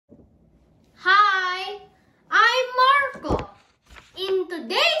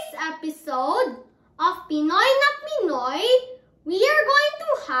episode of Pinoy na Pinoy, we are going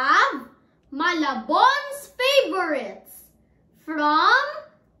to have Malabon's Favorites from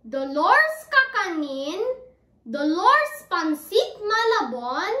Dolor's Kakanin, Dolor's Pancit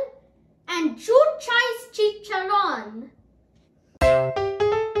Malabon, and Chicharon.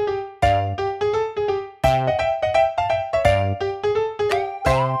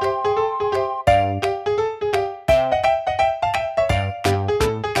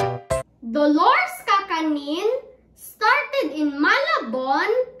 Dolor's Kakanin started in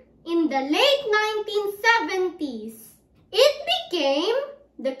Malabon in the late 1970s. It became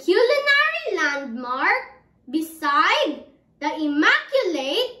the culinary landmark beside the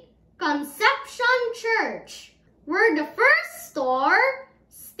Immaculate Conception Church, where the first store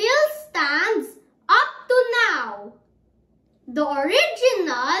still stands up to now. The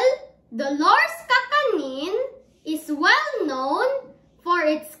original Dolor's Kakanin is well known for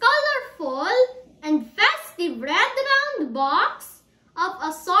its colorful and festive red round box of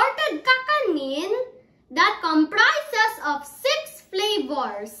assorted kakanin that comprises of 6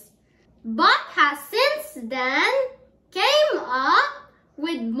 flavors, but has since then came up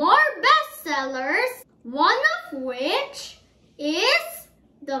with more bestsellers, one of which is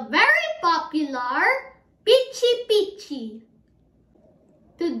the very popular Pichi Pichi.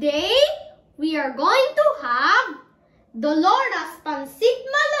 Today, we are going to have Dolor's Pancit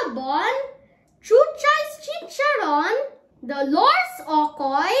Malabon, Chicharon, Dolor's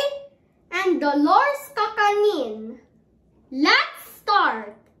Okoy, and Dolor's Kakanin. Let's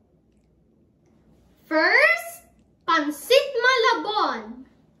start. First, Pancit Malabon.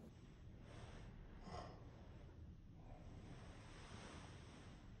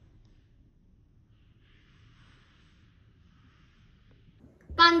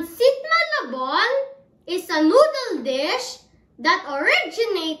 Pancit Malabon is a noodle dish that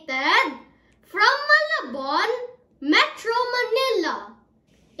originated from Malabon, Metro Manila.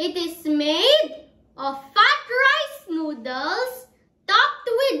 It is made of fat rice noodles topped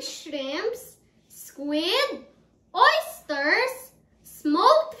with shrimps, squid, oysters,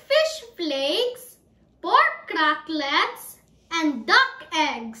 smoked fish flakes, pork cracklets, and duck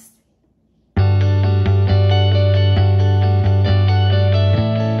eggs.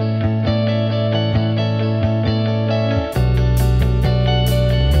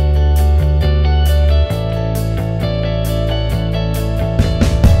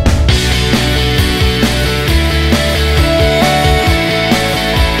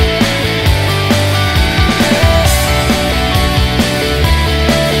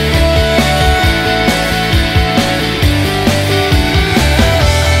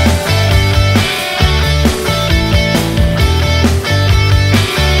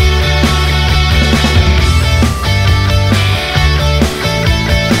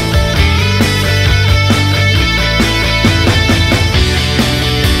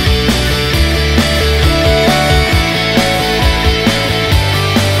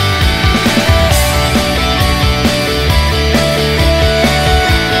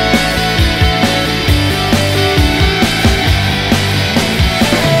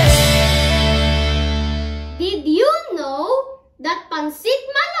 Pancit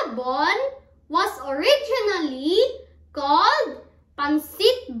Malabon was originally called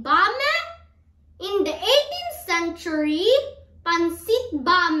Pancit Bame. In the 18th century, Pancit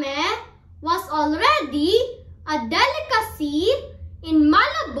Bame was already a delicacy in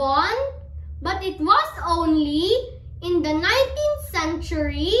Malabon, but it was only in the 19th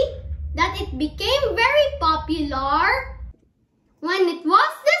century that it became very popular when it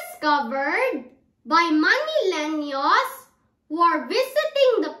was discovered by Manileños who are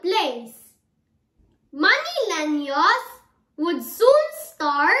visiting the place. Manileños would soon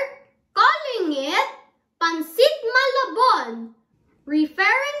start calling it Pancit Malabon,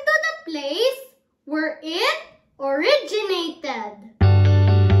 referring to the place where it originated.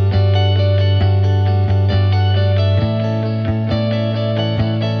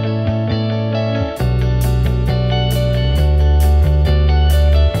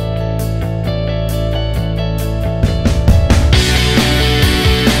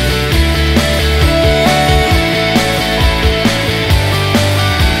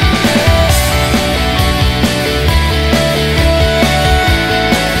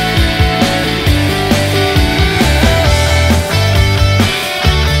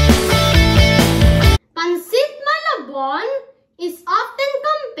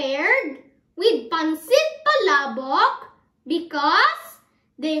 Because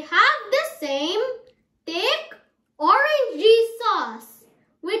they have the same thick orangey sauce,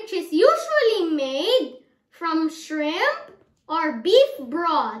 which is usually made from shrimp or beef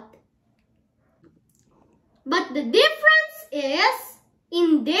broth. But the difference is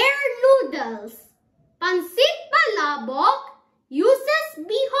in their noodles. Pancit Malabon uses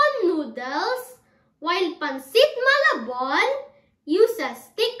bihon noodles, while Pancit Malabon uses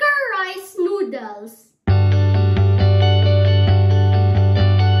thicker rice noodles.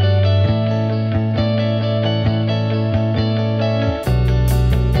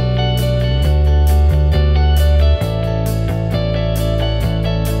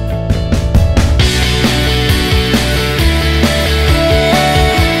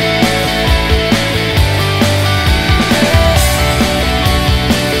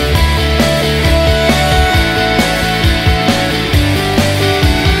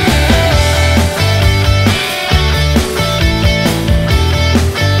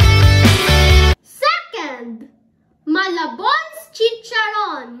 Malabon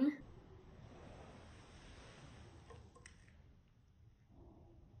Chicharon.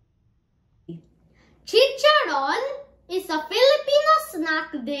 Chicharon is a Filipino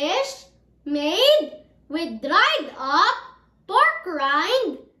snack dish made with dried up pork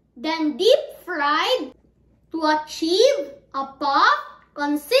rind, then deep fried to achieve a puff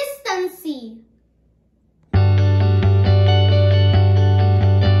consistency.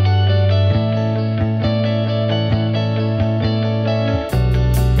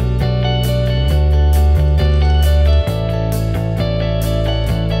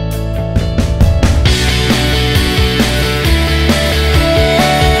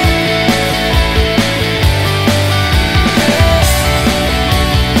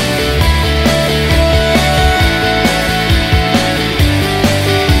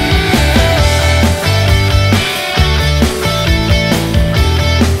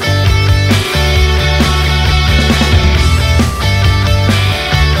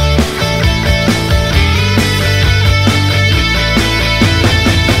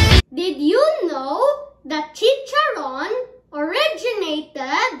 Chicharon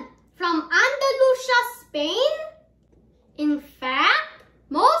originated from Andalusia, Spain. In fact,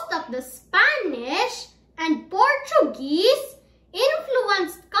 most of the Spanish and Portuguese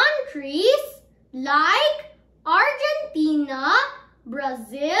influenced countries like Argentina,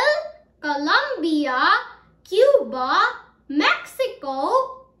 Brazil, Colombia, Cuba,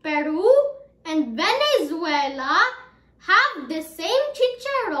 Mexico, Peru, and Venezuela have the same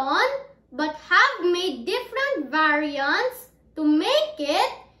chicharon but have made different variants to make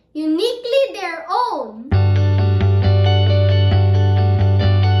it uniquely their own.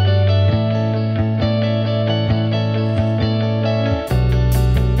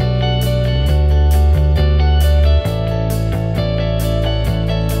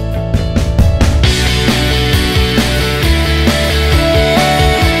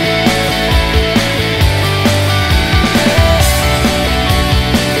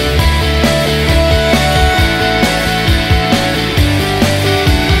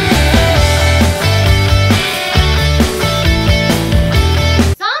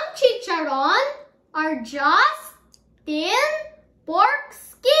 Just thin pork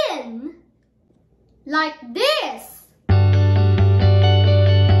skin, like this.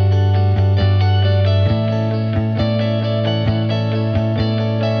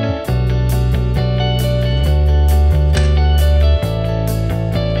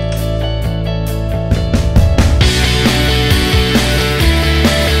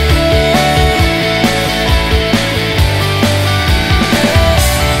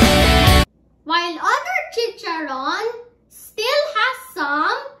 Chicharon still has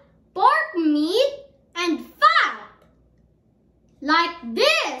some pork meat and fat.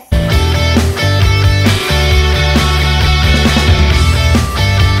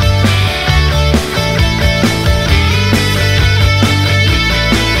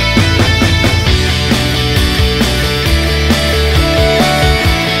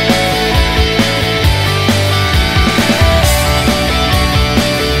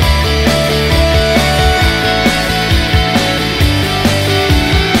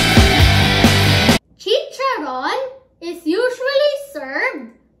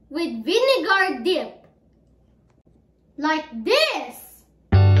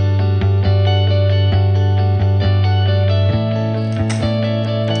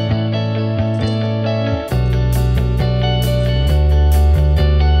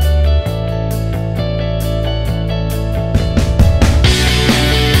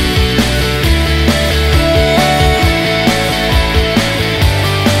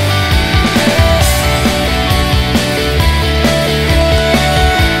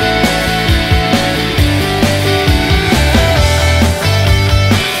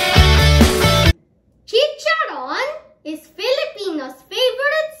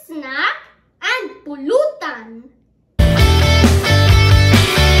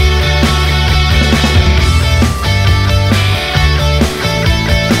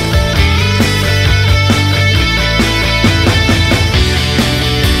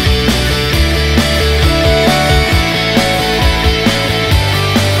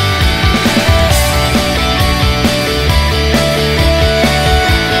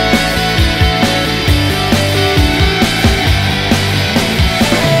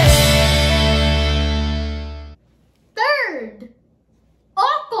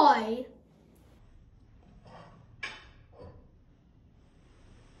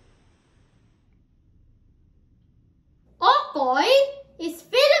 Okoy is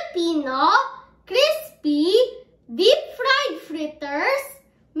Filipino, crispy, deep-fried fritters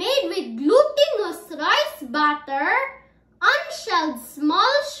made with glutinous rice batter, unshelled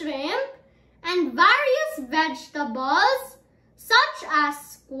small shrimp, and various vegetables such as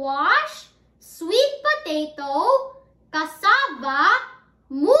squash, sweet potato, cassava,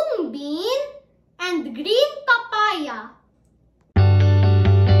 mung bean, and green papaya.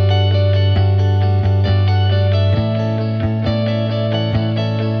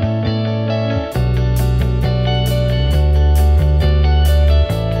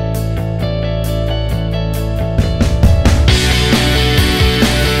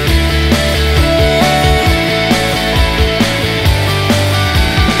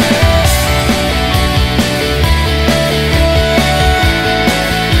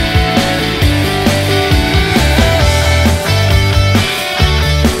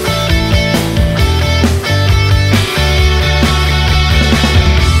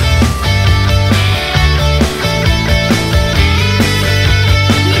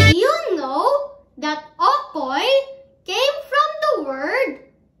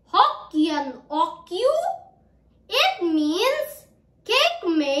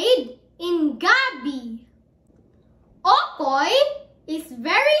 Okoy is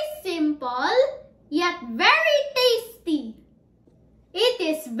very simple yet very tasty. It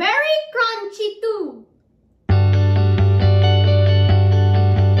is very crunchy too.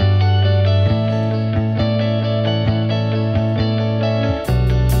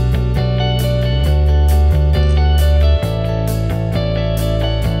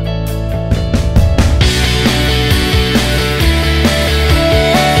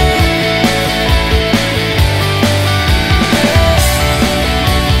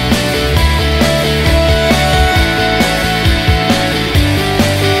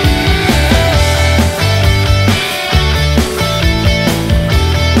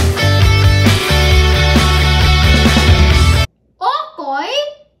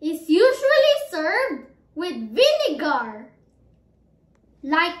 With vinegar,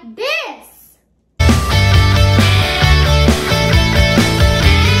 like this.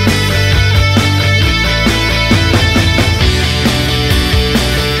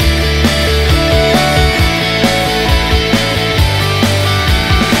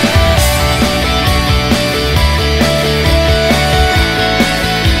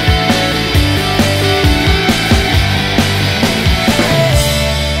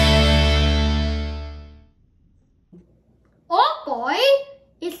 Okoy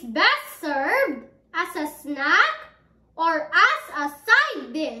is best served as a snack or as a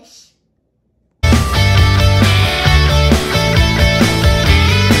side dish.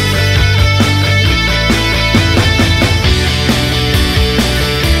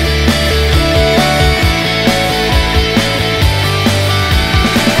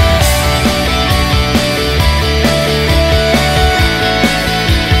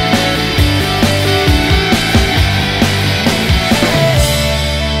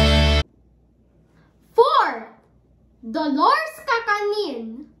 Dolor's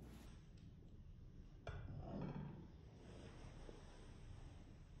Kakanin.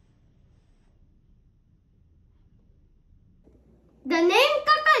 The name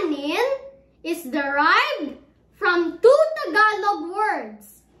Kakanin is derived from two Tagalog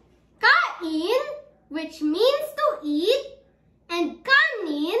words, kain, which means to eat, and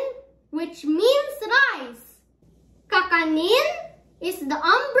kanin, which means rice. Kakanin is the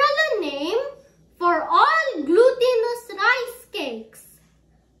umbrella name for all glutinous rice cakes.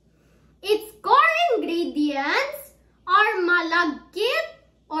 Its core ingredients are malagkit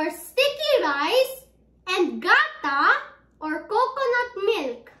or sticky rice and gata or coconut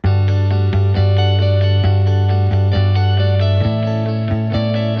milk.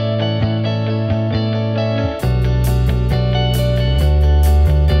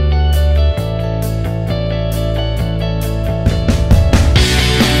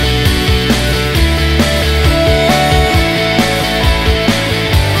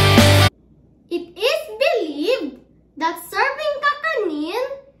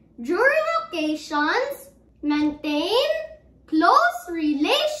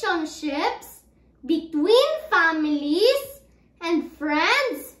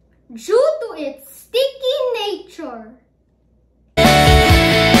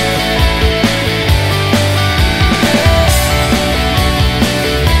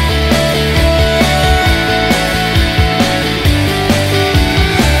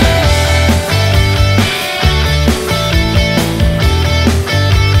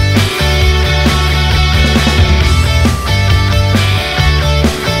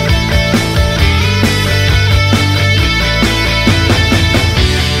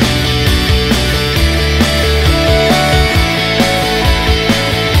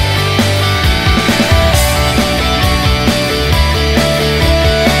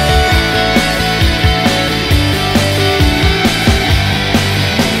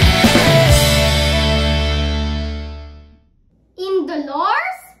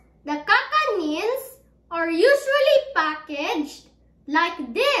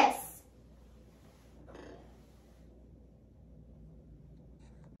 like this.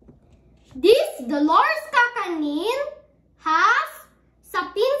 This Dolor's Kakanin has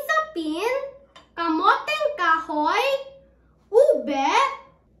sapin-sapin, kamoteng kahoy, ube,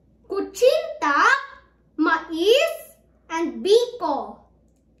 kutsinta, mais, and biko.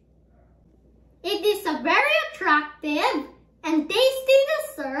 It is a very attractive and tasty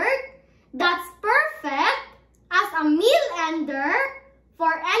dessert that's perfect as a meal ender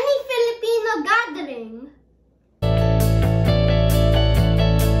for any Filipino gathering.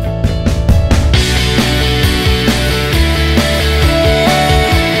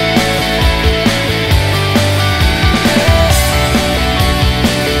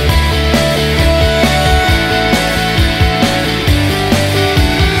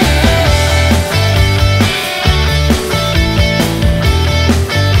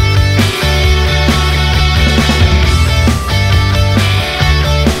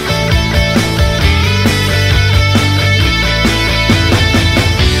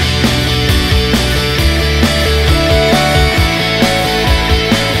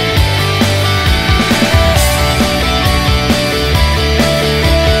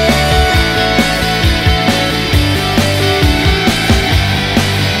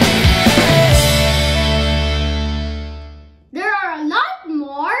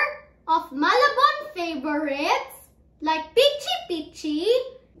 Of Malabon favorites like Pichi Pichi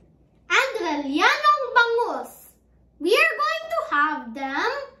and Relyanong Bangus. We are going to have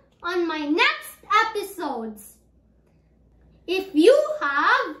them on my next episodes. If you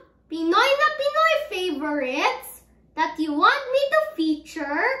have Pinoy na Pinoy favorites that you want me to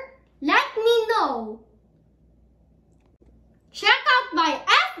feature, let me know. Check out my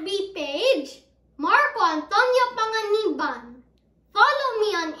FB page, marcoantoniopanganiban. Follow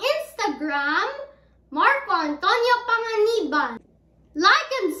me on Instagram, marcoantoniopanganiban.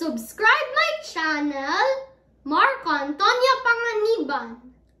 Like and subscribe my channel, marcoantoniopanganiban.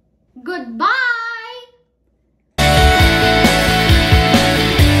 Goodbye!